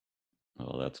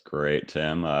Well, that's great,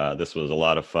 Tim. This was a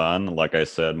lot of fun. Like I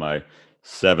said, my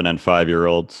 7 and 5 year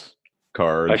olds I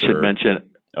cards should are. mention,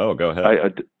 Oh, go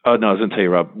ahead. oh no, I was going to tell you,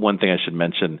 Rob, one thing I should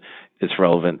mention is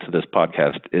relevant to this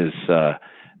podcast is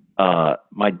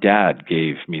my dad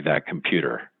gave me that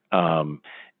computer.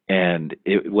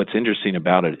 What's interesting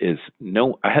about it is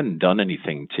no, I hadn't done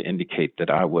anything to indicate that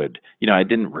I would, I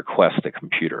didn't request a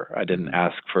computer. I didn't Mhm.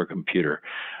 ask for a computer.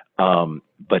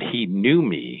 But he knew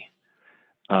me.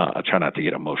 I try not to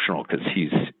get emotional because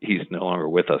he's no longer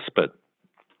with us, but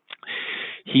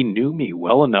he knew me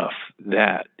well enough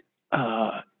that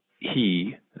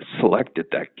he selected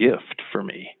that gift for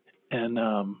me, and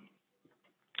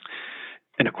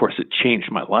and of course it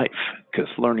changed my life because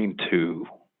learning to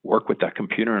work with that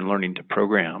computer and learning to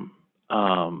program,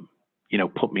 um,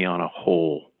 put me on a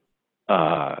whole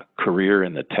career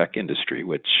in the tech industry,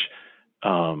 which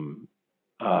um,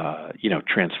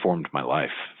 transformed my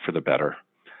life for the better.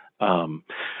 Um,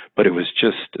 but it was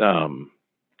just, I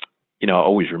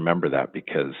always remember that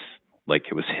because like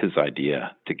it was his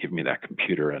idea to give me that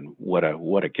computer, and what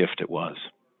a gift it was.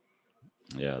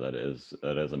 Yeah, that is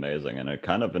amazing, and it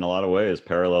kind of, in a lot of ways,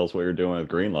 parallels what you're doing with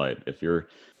Greenlight. If you're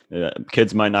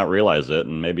kids might not realize it,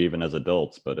 and maybe even as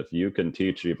adults, but if you can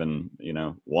teach even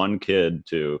one kid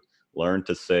to learn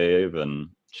to save and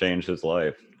change his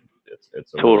life,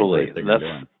 it's a really Totally. great thing you're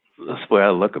That's doing. that's the way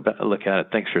look at it.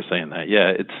 Thanks for saying that.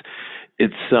 Yeah,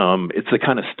 it's the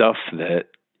kind of stuff that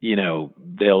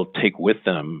they'll take with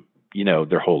them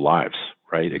their whole lives,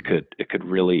 right? Mhm. It could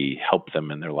really help them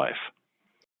in their life.